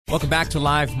Welcome back to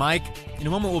Live Mike. In a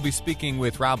moment, we'll be speaking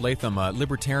with Rob Latham, a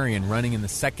libertarian running in the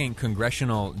 2nd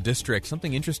Congressional District.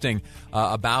 Something interesting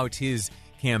about his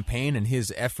campaign and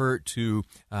his effort to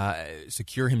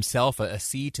secure himself a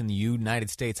seat in the United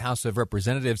States House of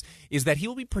Representatives is that he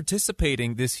will be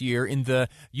participating this year in the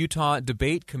Utah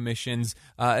Debate Commission's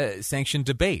sanctioned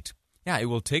debate. Yeah, it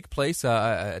will take place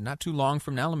not too long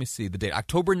from now. Let me see the date,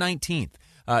 October 19th.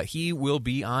 He will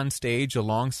be on stage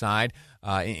alongside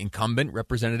incumbent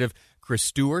Representative Chris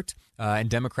Stewart and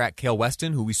Democrat Cale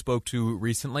Weston, who we spoke to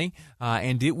recently.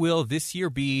 And it will this year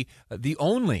be the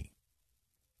only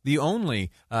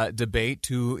debate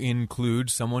to include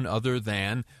someone other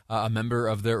than a member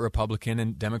of the Republican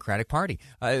and Democratic Party.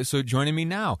 So joining me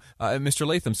now, Mr.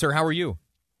 Latham. Sir, how are you?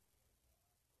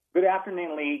 Good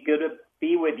afternoon, Lee. Good to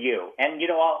be with you. And,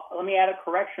 let me add a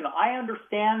correction. I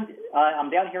understand I'm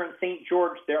down here in St.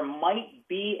 George. There might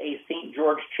be a St.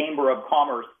 George Chamber of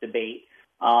Commerce debate.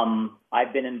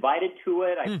 I've been invited to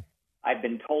it. I've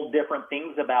been told different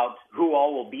things about who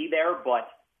all will be there, but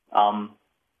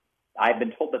I've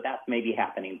been told that that's maybe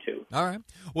happening too. All right.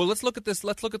 Well, let's look at this.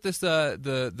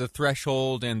 The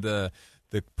threshold and the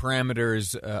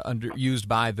parameters used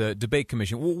by the debate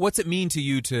commission. What's it mean to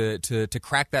you to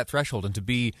crack that threshold and to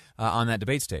be on that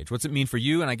debate stage? What's it mean for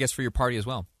you and I guess for your party as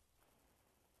well?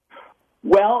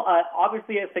 Well,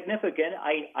 obviously it's significant.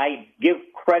 I give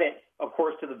credit, of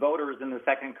course, to the voters in the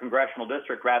 2nd Congressional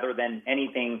District rather than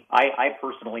anything I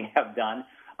personally have done.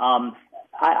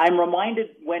 I'm reminded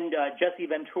when Jesse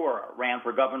Ventura ran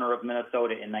for governor of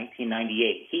Minnesota in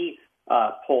 1998. He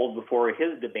polled before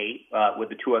his debate with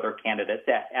the two other candidates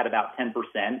at about 10%,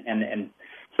 and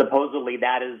supposedly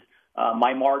that is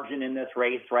my margin in this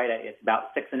race, right? It's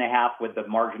about 6.5 with the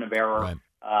margin of error.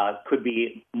 Right. Could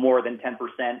be more than 10%.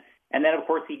 And then, of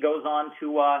course, he goes on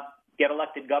to get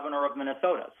elected governor of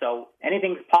Minnesota. So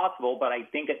anything's possible, but I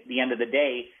think at the end of the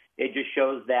day, it just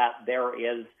shows that there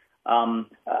is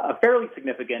a fairly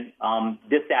significant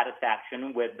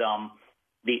dissatisfaction with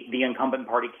the incumbent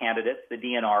party candidates, the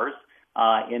DNRs,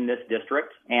 in this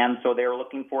district, and so they're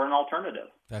looking for an alternative.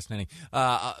 Fascinating.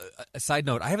 A side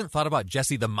note, I haven't thought about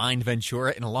Jesse the Mind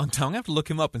Ventura in a long time. I'm going to have to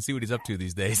look him up and see what he's up to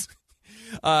these days.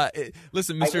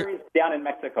 Listen, Mr. I hear he's down in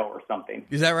Mexico or something.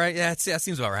 Is that right? Yeah, that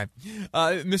seems about right.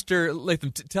 Mr.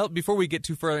 Latham, before we get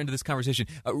too far into this conversation,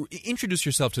 introduce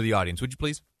yourself to the audience, would you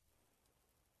please?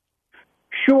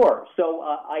 Sure. So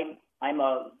I'm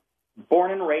a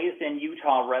born and raised in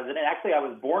Utah resident. Actually, I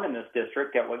was born in this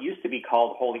district at what used to be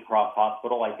called Holy Cross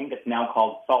Hospital. I think it's now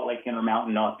called Salt Lake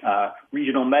Intermountain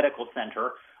Regional Medical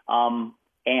Center,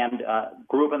 and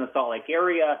grew up in the Salt Lake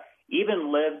area,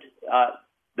 even lived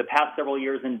the past several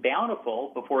years in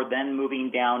Bountiful before then moving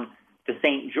down to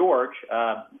St. George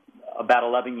about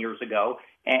 11 years ago.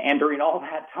 And during all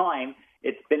that time,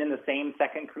 it's been in the same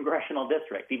 2nd Congressional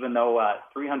District, even though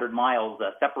 300 miles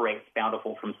separates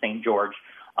Bountiful from St. George.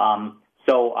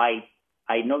 So I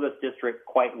know this district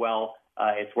quite well.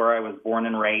 It's where I was born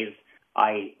and raised.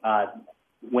 I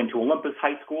went to Olympus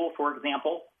High School, for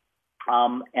example,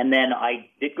 and then I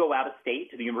did go out of state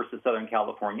to the University of Southern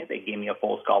California. They gave me a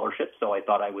full scholarship, so I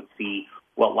thought I would see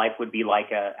what life would be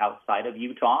like outside of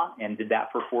Utah, and did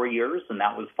that for 4 years, and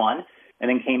that was fun. And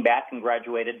then came back and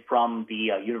graduated from the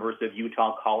University of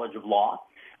Utah College of Law.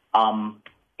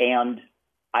 And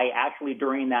I actually,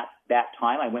 during that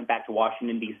time, I went back to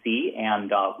Washington, D.C.,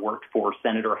 and worked for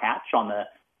Senator Hatch on the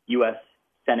U.S.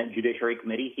 Senate Judiciary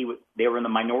Committee. They were in the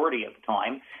minority at the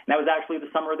time. And that was actually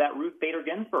the summer that Ruth Bader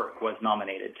Ginsburg was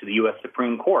nominated to the U.S.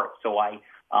 Supreme Court. So I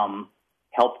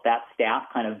helped that staff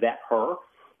kind of vet her.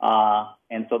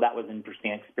 And so that was an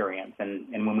interesting experience.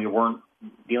 And when we weren't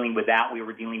dealing with that, we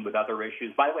were dealing with other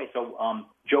issues. By the way, so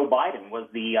Joe Biden was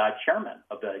the chairman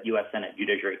of the U.S. Senate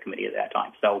Judiciary Committee at that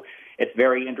time. So it's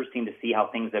very interesting to see how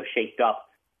things have shaped up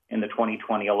in the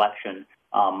 2020 election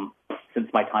since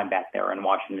my time back there in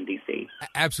Washington, D.C.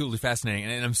 Absolutely fascinating.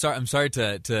 And I'm sorry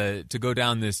to go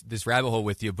down this rabbit hole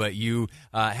with you, but you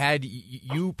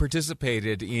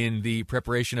participated in the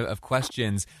preparation of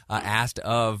questions asked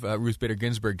of Ruth Bader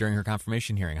Ginsburg during her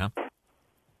confirmation hearing, huh?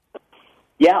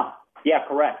 Yeah,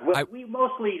 correct. We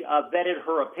mostly vetted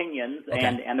her opinions, okay.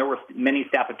 and there were many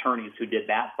staff attorneys who did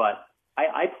that, but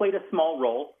I played a small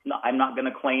role. I'm not going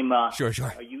to claim a huge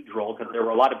role because there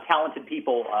were a lot of talented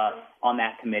people on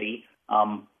that committee,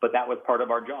 but that was part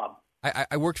of our job.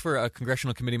 I worked for a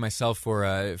congressional committee myself for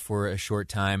a short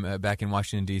time back in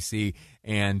Washington, D.C.,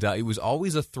 and it was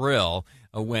always a thrill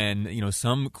when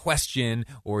some question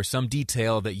or some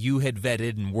detail that you had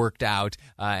vetted and worked out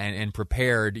and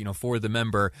prepared for the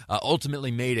member ultimately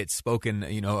made it spoken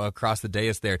across the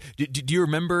dais there. Do you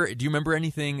remember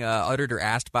anything uttered or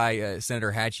asked by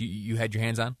Senator Hatch you had your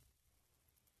hands on?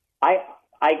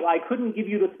 I couldn't give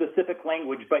you the specific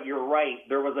language, but you're right.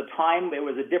 There was a time, it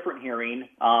was a different hearing.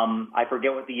 I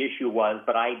forget what the issue was,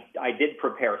 but I did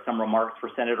prepare some remarks for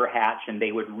Senator Hatch, and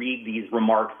they would read these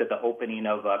remarks at the opening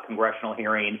of a congressional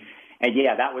hearing. And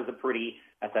yeah, that was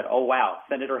I said, oh, wow,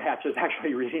 Senator Hatch is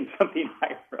actually reading something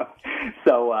I wrote.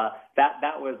 So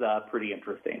that was pretty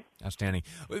interesting. Outstanding.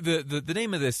 The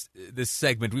name of this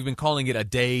segment, we've been calling it A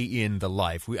Day in the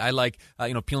Life. I like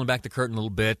peeling back the curtain a little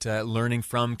bit, learning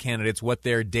from candidates what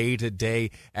their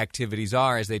day-to-day activities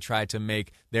are as they try to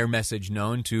make their message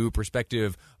known to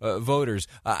prospective voters.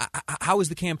 How is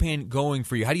the campaign going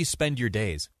for you? How do you spend your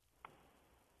days?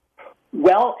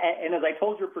 Well, and as I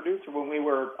told your producer when we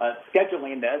were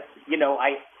scheduling this,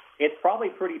 it's probably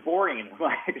pretty boring in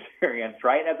my experience,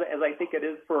 right? As I think it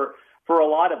is for a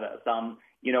lot of us.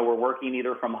 We're working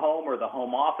either from home or the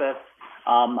home office.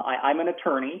 I'm an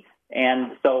attorney,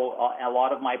 and so a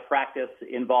lot of my practice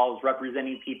involves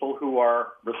representing people who are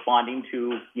responding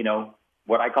to,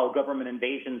 what I call government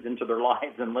invasions into their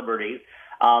lives and liberties.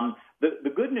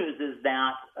 The good news is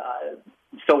that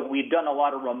so we've done a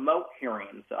lot of remote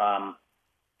hearings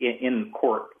in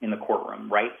the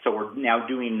courtroom, right? So we're now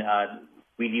doing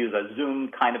we use a Zoom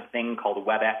kind of thing called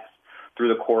WebEx through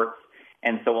the courts,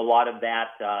 and so a lot of that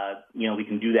we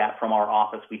can do that from our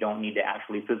office. We don't need to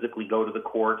actually physically go to the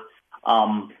court,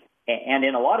 and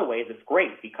in a lot of ways it's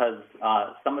great because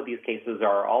some of these cases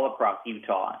are all across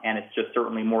Utah, and it's just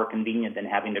certainly more convenient than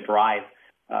having to drive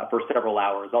for several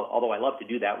hours. Although I love to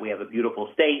do that, we have a beautiful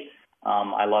state.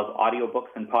 I love audiobooks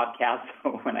and podcasts.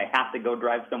 So when I have to go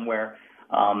drive somewhere,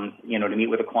 to meet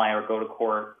with a client or go to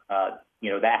court,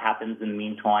 that happens in the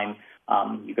meantime.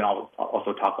 You can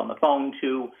also talk on the phone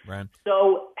too. Right.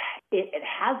 So it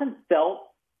hasn't felt,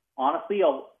 honestly,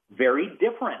 very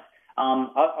different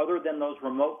other than those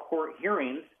remote court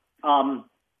hearings. I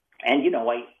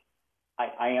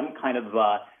am kind of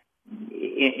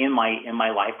in my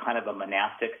life kind of a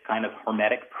monastic, kind of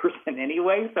hermetic person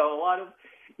anyway. So a lot of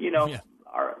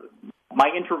my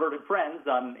introverted friends,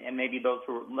 and maybe those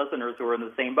listeners who are in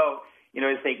the same boat,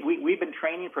 say we've been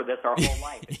training for this our whole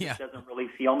life. It just doesn't really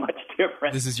feel much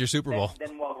different. This is your Super Bowl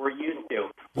than what we're used to,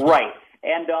 right?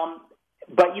 And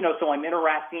but so I'm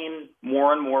interacting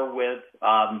more and more with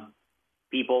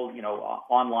people,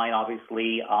 online,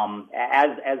 obviously.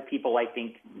 As people, I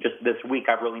think just this week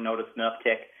I've really noticed an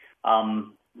uptick.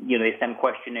 They send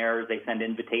questionnaires, they send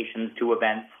invitations to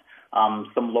events.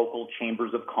 Some local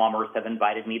chambers of commerce have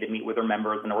invited me to meet with their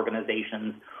members, and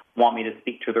organizations want me to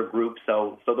speak to their group.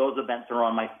 So those events are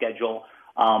on my schedule.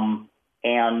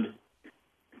 And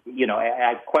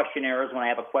I have questionnaires. When I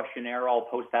have a questionnaire, I'll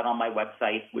post that on my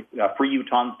website,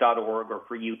 freeutahns.org or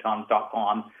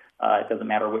freeutahns.com. It doesn't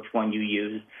matter which one you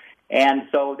use. And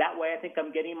so that way I think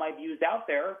I'm getting my views out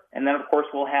there. And then, of course,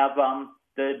 we'll have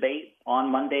the debate on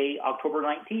Monday, October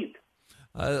 19th.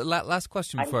 Last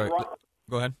question before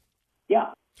go ahead.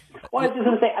 Yeah. Well, I was just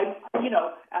going to say,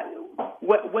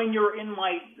 when you're in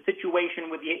my situation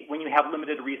when you have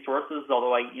limited resources,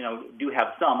 although I, do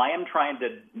have some, I am trying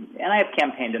to, and I have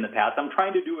campaigned in the past, I'm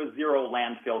trying to do a zero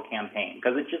landfill campaign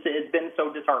because it's been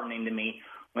so disheartening to me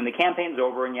when the campaign's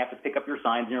over and you have to pick up your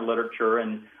signs and your literature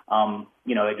and,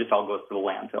 it just all goes to the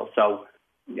landfill. So,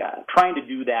 yeah, trying to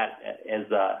do that as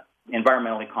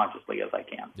environmentally consciously as I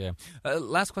can. Yeah.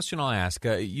 Last question I'll ask.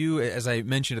 You, as I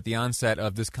mentioned at the onset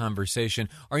of this conversation,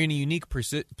 are in a unique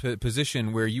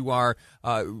position where you are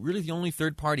really the only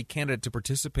third-party candidate to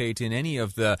participate in any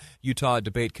of the Utah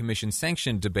Debate Commission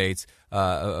sanctioned debates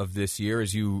of this year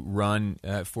as you run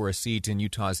for a seat in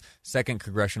Utah's 2nd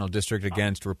Congressional District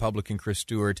against Republican Chris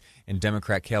Stewart and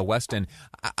Democrat Cale Weston.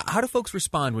 How do folks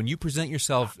respond when you present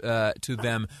yourself to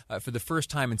them for the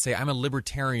first time and say, I'm a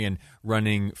libertarian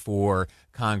running for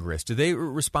Congress? Do they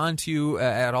respond to you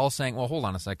at all saying, well, hold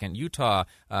on a second, Utah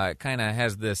kind of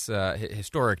has this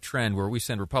historic trend where we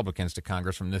send Republicans to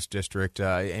Congress from this district,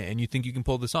 and you think you can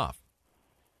pull this off?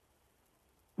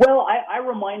 Well, I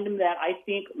remind them that I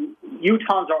think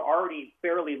Utahns are already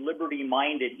fairly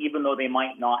liberty-minded, even though they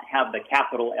might not have the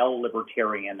capital L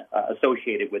libertarian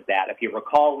associated with that. If you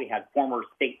recall, we had former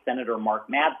state senator Mark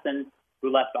Madsen,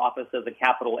 who left office as a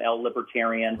capital L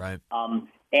libertarian. Right.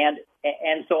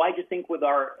 And so I just think with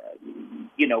our,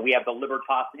 we have the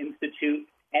Libertas Institute,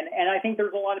 And I think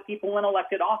there's a lot of people in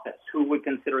elected office who would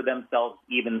consider themselves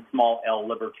even small L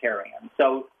libertarian.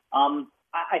 So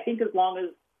I think as long as,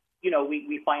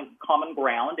 we find common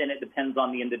ground, and it depends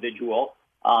on the individual,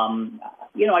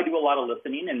 I do a lot of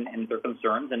listening and their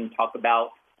concerns and talk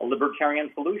about a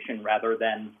libertarian solution rather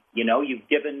than, you've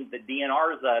given the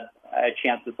DNRs a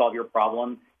chance to solve your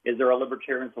problem. Is there a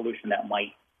libertarian solution that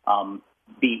might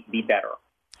be better?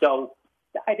 So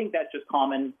I think that's just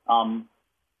common,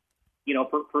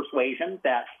 persuasion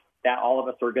that all of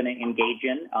us are going to engage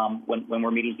in when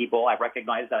we're meeting people. I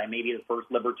recognize that I may be the first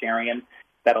libertarian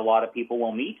that a lot of people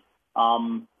will meet,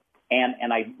 and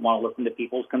I want to listen to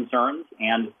people's concerns.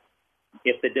 And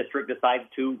if the district decides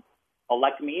to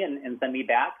elect me and send me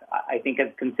back, I think as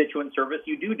constituent service,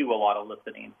 you do a lot of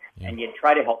listening, and you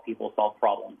try to help people solve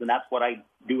problems. And that's what I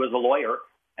do as a lawyer,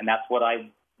 and that's what I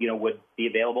would be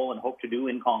available and hope to do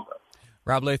in Congress.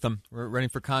 Rob Latham, we're running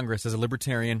for Congress as a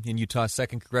Libertarian in Utah's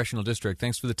 2nd Congressional District.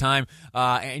 Thanks for the time.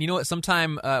 And you know what?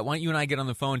 Sometime, why don't you and I get on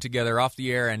the phone together off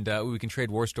the air, and we can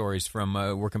trade war stories from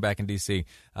working back in D.C.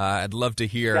 I'd love to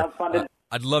hear.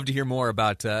 I'd love to hear more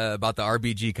about the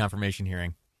RBG confirmation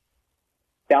hearing.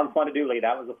 Sounds fun to do, Lee.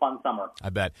 That was a fun summer. I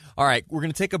bet. All right, we're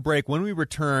going to take a break. When we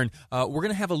return, we're going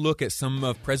to have a look at some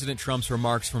of President Trump's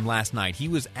remarks from last night. He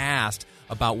was asked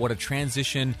about what a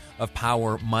transition of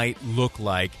power might look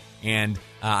like, and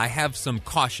I have some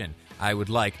caution I would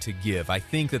like to give. I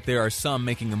think that there are some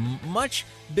making a much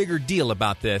bigger deal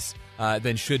about this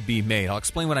than should be made. I'll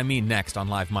explain what I mean next on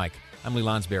Live Mike. I'm Lee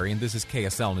Lonsberry, and this is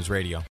KSL News Radio.